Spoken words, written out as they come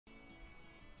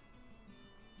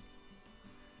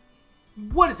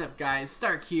What is up, guys?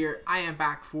 Stark here. I am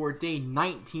back for day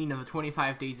 19 of the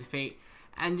 25 Days of Fate,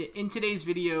 and in today's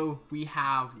video we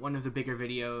have one of the bigger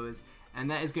videos,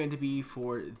 and that is going to be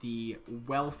for the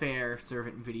welfare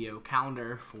servant video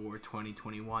calendar for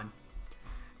 2021.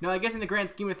 Now, I guess in the grand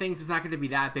scheme of things it's not going to be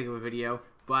that big of a video,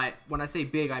 but when I say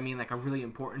big I mean like a really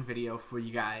important video for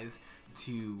you guys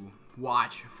to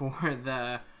watch for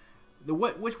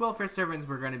which welfare servants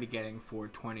we're going to be getting for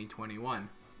 2021.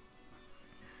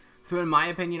 So in my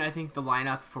opinion, I think the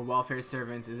lineup for welfare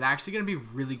servants is actually going to be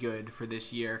really good for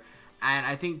this year. And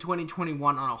I think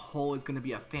 2021 on a whole is going to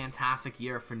be a fantastic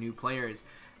year for new players.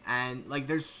 And like,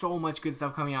 there's so much good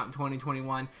stuff coming out in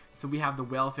 2021. So we have the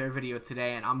welfare video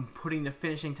today, and I'm putting the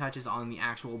finishing touches on the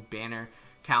actual banner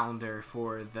calendar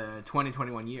for the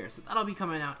 2021 year. So that'll be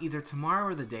coming out either tomorrow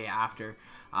or the day after.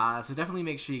 So definitely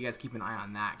make sure you guys keep an eye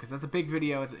on that, because that's a big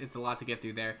video. It's a lot to get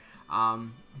through there.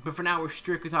 But for now, we're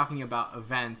strictly talking about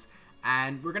events,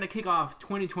 and we're going to kick off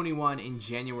 2021 in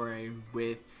January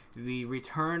with the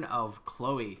return of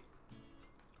Chloe.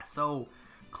 So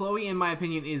Chloe, in my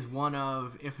opinion, is one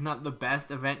of, if not the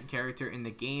best event character in the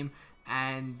game,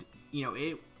 and you know,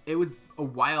 it was a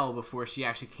while before she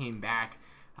actually came back.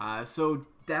 So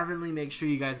definitely make sure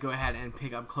you guys go ahead and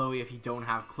pick up Chloe if you don't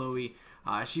have Chloe.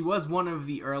 She was one of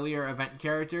the earlier event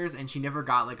characters, and she never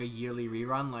got like a yearly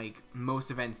rerun like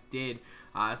most events did.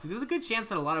 So there's a good chance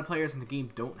that a lot of players in the game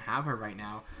don't have her right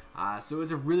now. So it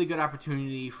was a really good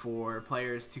opportunity for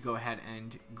players to go ahead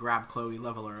and grab Chloe,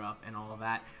 level her up, and all of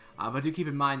that. But do keep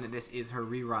in mind that this is her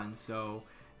rerun, so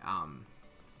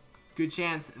good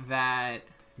chance that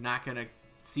not gonna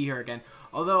see her again.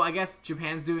 Although I guess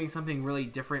Japan's doing something really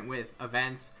different with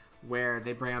events where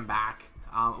they bring them back.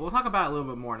 We'll talk about it a little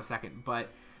bit more in a second, but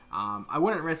I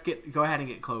wouldn't risk it. Go ahead and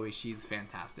get Chloe. She's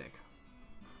fantastic.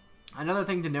 Another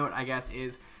thing to note, I guess,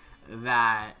 is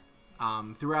that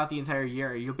throughout the entire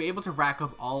year, you'll be able to rack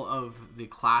up all of the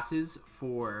classes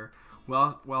for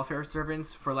welfare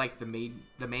servants for like the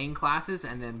main classes,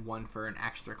 and then one for an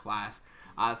extra class.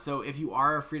 So if you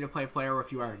are a free-to-play player, or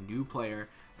if you are a new player,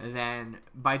 then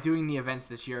by doing the events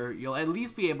this year, you'll at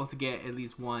least be able to get at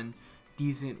least one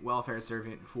decent welfare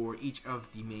servant for each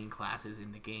of the main classes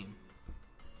in the game.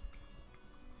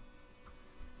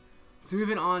 So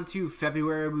moving on to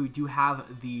February, we do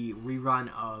have the rerun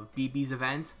of BB's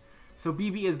event. So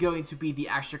BB is going to be the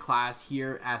extra class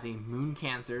here as a Moon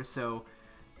Cancer. So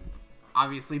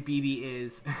obviously BB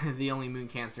is the only Moon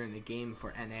Cancer in the game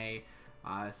for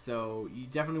NA. So you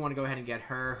definitely want to go ahead and get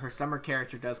her. Her summer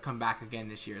character does come back again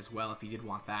this year as well if you did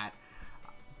want that.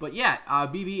 But yeah,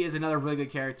 BB is another really good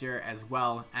character as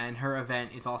well, and her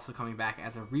event is also coming back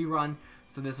as a rerun,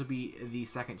 so this will be the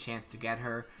second chance to get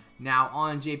her. Now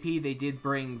on JP, they did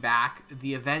bring back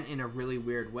the event in a really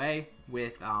weird way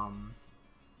with,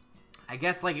 I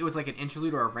guess like it was like an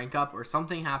interlude or a rank up or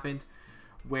something happened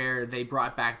where they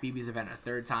brought back BB's event a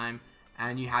third time,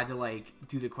 and you had to like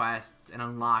do the quests and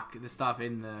unlock the stuff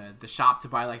in the shop to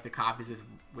buy like the copies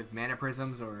with mana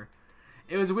prisms, or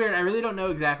it was weird. I really don't know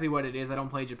exactly what it is. I don't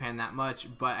play Japan that much,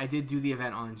 but I did do the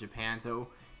event on Japan. So,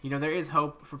 you know, there is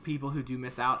hope for people who do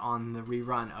miss out on the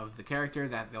rerun of the character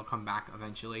that they'll come back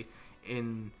eventually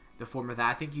in the form of that.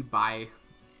 I think you buy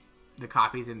the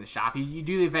copies in the shop. You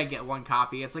do the event, get one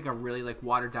copy. It's like a really like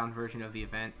watered down version of the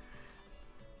event.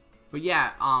 But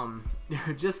yeah,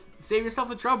 just save yourself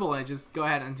the trouble and just go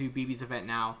ahead and do BB's event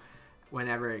now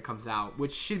whenever it comes out,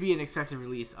 which should be an expected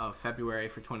release of February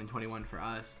for 2021 for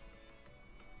us.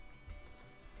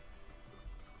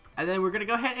 And then we're going to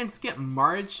go ahead and skip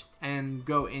March and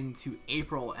go into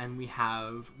April, and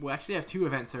we'll actually have two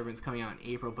event servants coming out in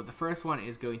April, but the first one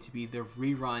is going to be the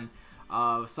rerun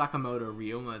of Sakamoto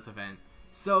Ryoma's event.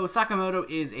 So Sakamoto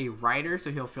is a rider,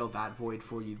 so he'll fill that void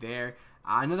for you there.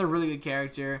 Another really good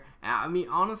character. I mean,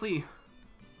 honestly,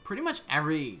 pretty much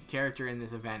every character in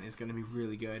this event is going to be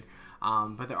really good,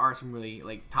 but there are some really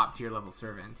like top tier level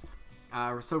servants.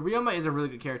 So Ryoma is a really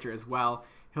good character as well.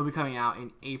 He'll be coming out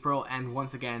in April, and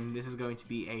once again, this is going to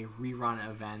be a rerun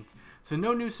event. So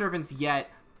no new servants yet,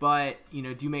 but, you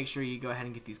know, do make sure you go ahead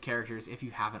and get these characters if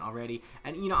you haven't already.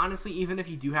 And, you know, honestly, even if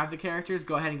you do have the characters,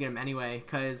 go ahead and get them anyway,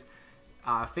 because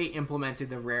Fate implemented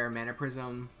the rare mana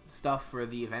prism stuff for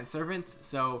the event servants.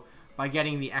 So by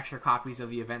getting the extra copies of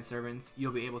the event servants,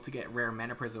 you'll be able to get rare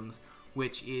mana prisms,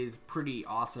 which is pretty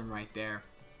awesome right there.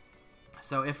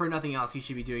 So if for nothing else, you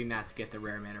should be doing that to get the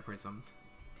rare mana prisms.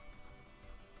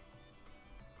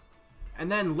 And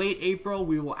then late April,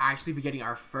 we will actually be getting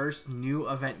our first new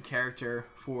event character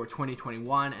for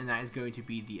 2021, and that is going to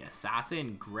be the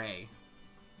Assassin Gray.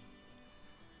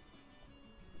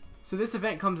 So this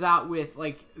event comes out with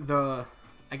like the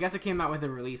I guess it came out with the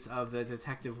release of the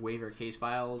Detective Waiver case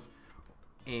files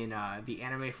in the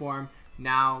anime form.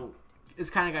 Now, this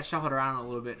kind of got shuffled around a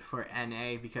little bit for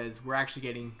NA because we're actually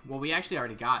getting, well, we actually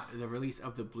already got the release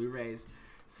of the Blu-rays.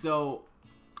 So,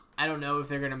 I don't know if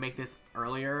they're going to make this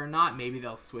earlier or not. Maybe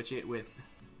they'll switch it with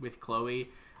Chloe.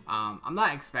 I'm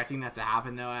not expecting that to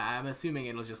happen, though. I'm assuming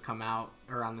it'll just come out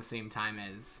around the same time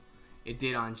as it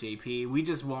did on JP. We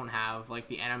just won't have, like,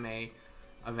 the anime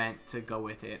event to go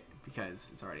with it because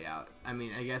it's already out. I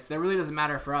mean, I guess that really doesn't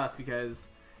matter for us because,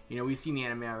 you know, we've seen the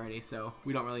anime already, so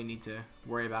we don't really need to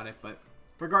worry about it. But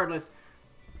regardless,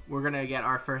 we're going to get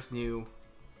our first new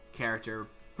character,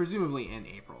 presumably in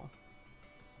April.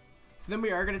 So then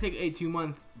we are going to take a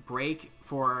 2-month break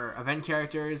for event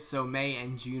characters. So May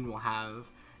and June will have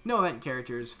no event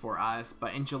characters for us.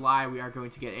 But in July, we are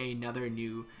going to get another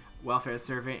new welfare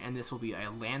servant, and this will be a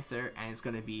Lancer, and it's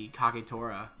going to be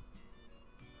Kagetora.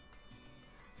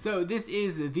 So this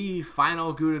is the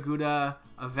final Guda Guda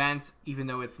event, even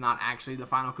though it's not actually the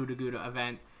final Guda Guda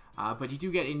event. But you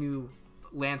do get a new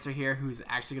Lancer here who's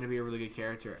actually going to be a really good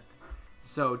character.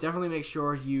 So definitely make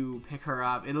sure you pick her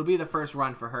up. It'll be the first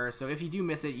run for her, so if you do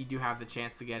miss it, you do have the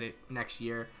chance to get it next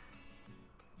year.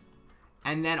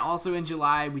 And then also in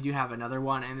July, we do have another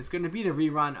one, and it's going to be the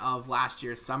rerun of last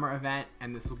year's summer event,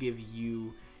 and this will give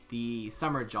you the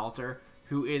Summer Jalter,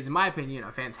 who is, in my opinion,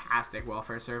 a fantastic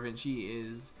welfare servant. She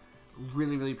is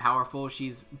really, really powerful.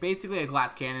 She's basically a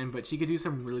glass cannon, but she could do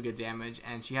some really good damage,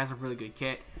 and she has a really good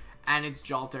kit, and it's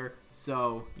Jalter,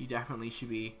 so you definitely should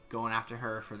be going after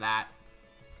her for that.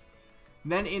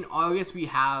 Then in August, we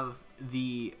have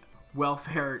the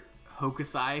welfare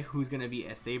Hokusai, who's going to be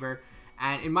a Saber.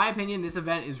 And in my opinion, this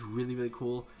event is really, really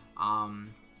cool. I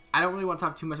don't really want to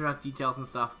talk too much about details and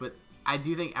stuff, but I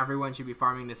do think everyone should be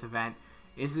farming this event.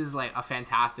 This is like a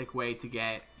fantastic way to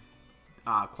get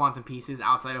quantum pieces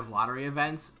outside of lottery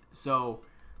events. So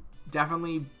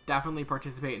definitely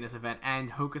participate in this event.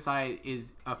 And Hokusai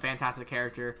is a fantastic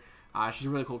character. She's a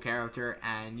really cool character,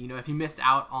 and you know, if you missed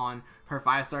out on her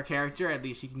 5-star character, at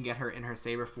least you can get her in her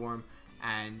Saber form,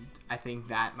 and I think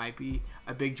that might be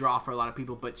a big draw for a lot of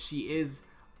people. But she is,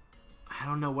 I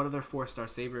don't know what other 4-star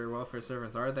Saber welfare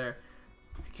servants are there.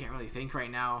 I can't really think right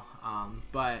now,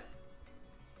 but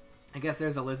I guess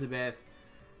there's Elizabeth.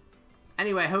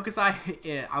 Anyway,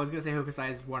 Hokusai, I was gonna say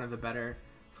Hokusai is one of the better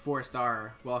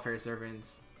 4-star welfare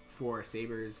servants for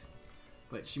Sabers.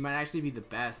 But she might actually be the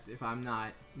best if I'm not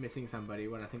missing somebody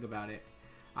when I think about it.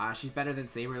 She's better than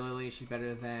Saber Lily. She's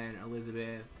better than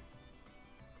Elizabeth.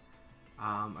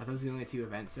 Are those the only 2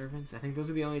 event servants? I think those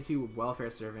are the only 2 welfare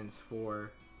servants for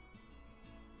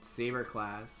Saber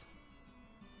class.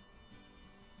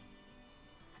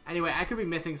 Anyway, I could be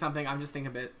missing something. I'm just thinking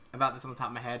a bit about this on the top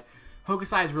of my head.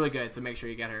 Hokusai is really good, so make sure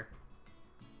you get her.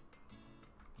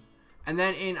 And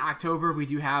then in October, we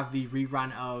do have the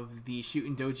rerun of the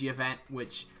Shootin' Doji event,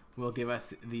 which will give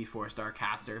us the 4-star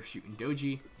caster, Shootin'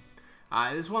 Doji.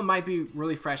 This one might be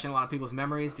really fresh in a lot of people's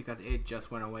memories because it just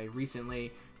went away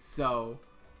recently. So,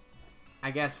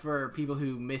 I guess for people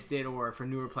who missed it or for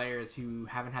newer players who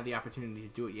haven't had the opportunity to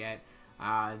do it yet,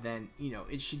 then, you know,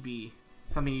 it should be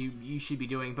something you should be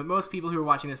doing. But most people who are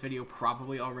watching this video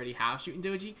probably already have Shootin'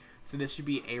 Doji, so this should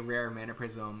be a rare Mana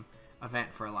Prism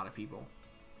event for a lot of people.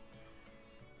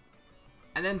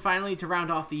 And then finally, to round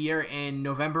off the year, in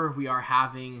November, we are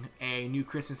having a new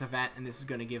Christmas event, and this is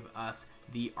going to give us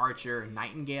the Archer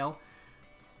Nightingale.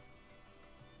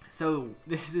 So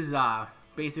this is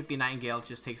basically Nightingale. It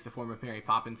just takes the form of Mary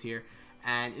Poppins here,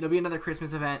 and it'll be another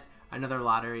Christmas event, another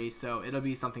lottery, so it'll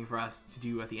be something for us to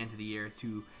do at the end of the year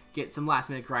to get some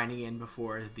last-minute grinding in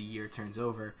before the year turns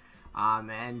over.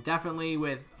 And definitely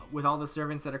with all the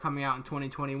servants that are coming out in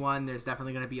 2021, there's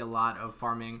definitely going to be a lot of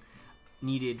farming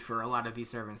needed for a lot of these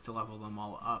servants to level them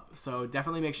all up. So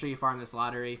definitely make sure you farm this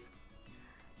lottery.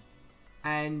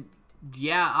 And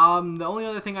yeah, the only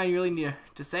other thing I really need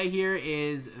to say here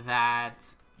is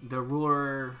that the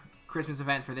Ruler Christmas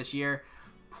event for this year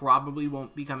probably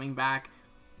won't be coming back.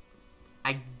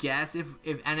 I guess if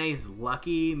NA's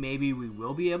lucky, maybe we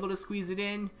will be able to squeeze it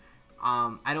in.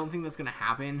 I don't think that's going to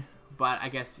happen, but I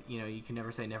guess, you know, you can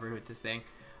never say never with this thing.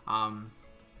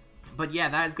 But yeah,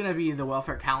 that is going to be the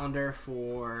welfare calendar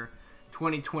for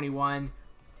 2021.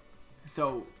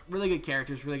 So really good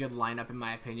characters, really good lineup in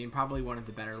my opinion. Probably one of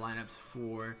the better lineups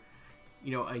for,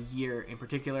 you know, a year in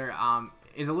particular.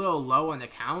 Is a little low on the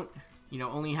count. You know,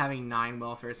 only having 9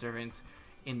 welfare servants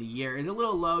in the year is a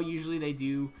little low. Usually they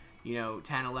do, you know,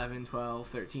 10, 11, 12,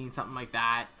 13, something like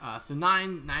that. So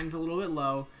 9's a little bit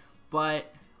low.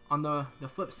 But on the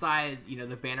flip side, you know,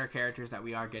 the banner characters that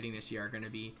we are getting this year are going to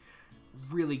be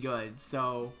really good.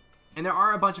 So And there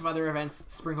are a bunch of other events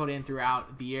sprinkled in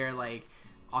throughout the year. Like,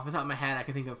 off the top of my head, I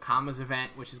can think of Kama's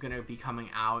event, which is going to be coming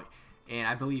out in,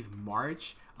 I believe,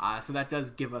 March. So that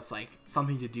does give us, like,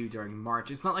 something to do during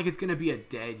March. It's not like it's going to be a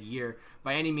dead year.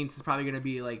 By any means, it's probably going to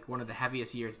be, like, one of the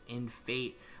heaviest years in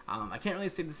Fate. I can't really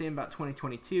say the same about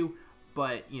 2022,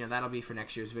 but, you know, that'll be for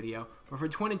next year's video. But for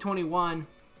 2021,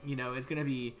 you know, it's going to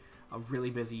be a really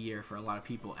busy year for a lot of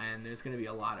people, and there's going to be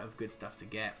a lot of good stuff to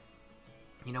get.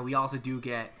 You know, we also do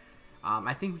get,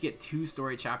 I think we get 2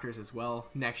 story chapters as well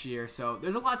next year, so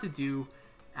there's a lot to do.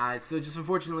 So just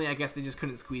unfortunately, I guess they just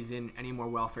couldn't squeeze in any more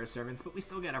welfare servants, but we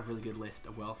still get a really good list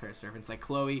of welfare servants. Like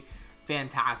Chloe,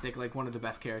 fantastic, like one of the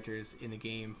best characters in the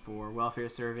game for welfare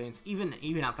servants.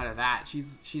 Even outside of that,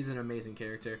 she's an amazing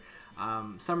character.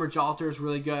 Summer Jalter is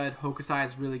really good. Hokusai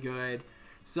is really good.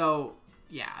 So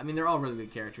yeah, I mean, they're all really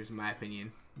good characters in my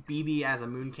opinion. BB as a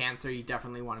Moon Cancer, you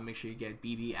definitely want to make sure you get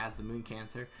BB as the Moon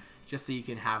Cancer, just so you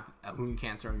can have a Moon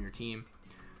Cancer on your team.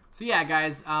 So yeah,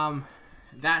 guys,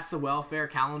 that's the welfare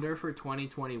calendar for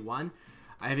 2021.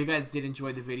 I hope you guys did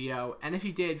enjoy the video, and if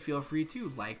you did, feel free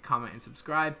to like, comment, and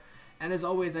subscribe. And as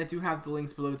always, I do have the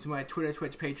links below to my Twitter,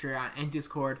 Twitch, Patreon, and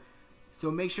Discord,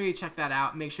 so make sure you check that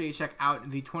out. Make sure you check out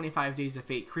the 25 Days of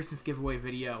Fate Christmas giveaway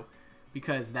video,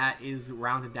 because that is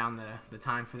rounded down the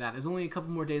time for that. There's only a couple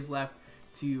more days left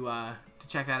to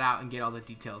check that out and get all the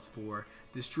details for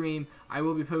the stream. I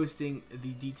will be posting the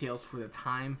details for the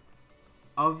time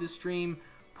of the stream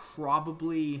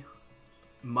probably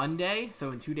Monday,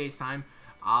 so in 2 days time.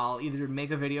 I'll either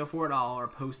make a video for it all or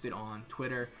post it on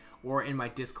Twitter or in my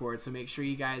Discord, so make sure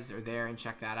you guys are there and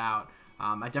check that out.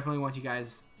 I definitely want you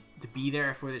guys to be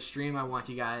there for the stream. I want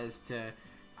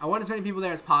as many people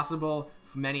there as possible,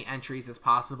 many entries as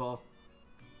possible.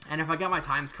 And if I got my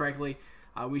times correctly,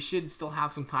 we should still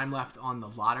have some time left on the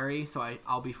lottery, so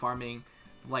I'll be farming,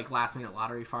 like, last minute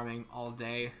lottery farming all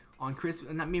day on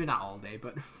Christmas. Maybe not all day,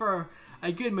 but for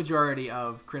a good majority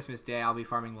of Christmas Day, I'll be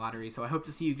farming lottery, so I hope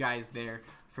to see you guys there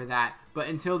for that. But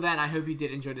until then, I hope you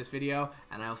did enjoy this video,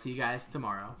 and I'll see you guys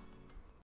tomorrow.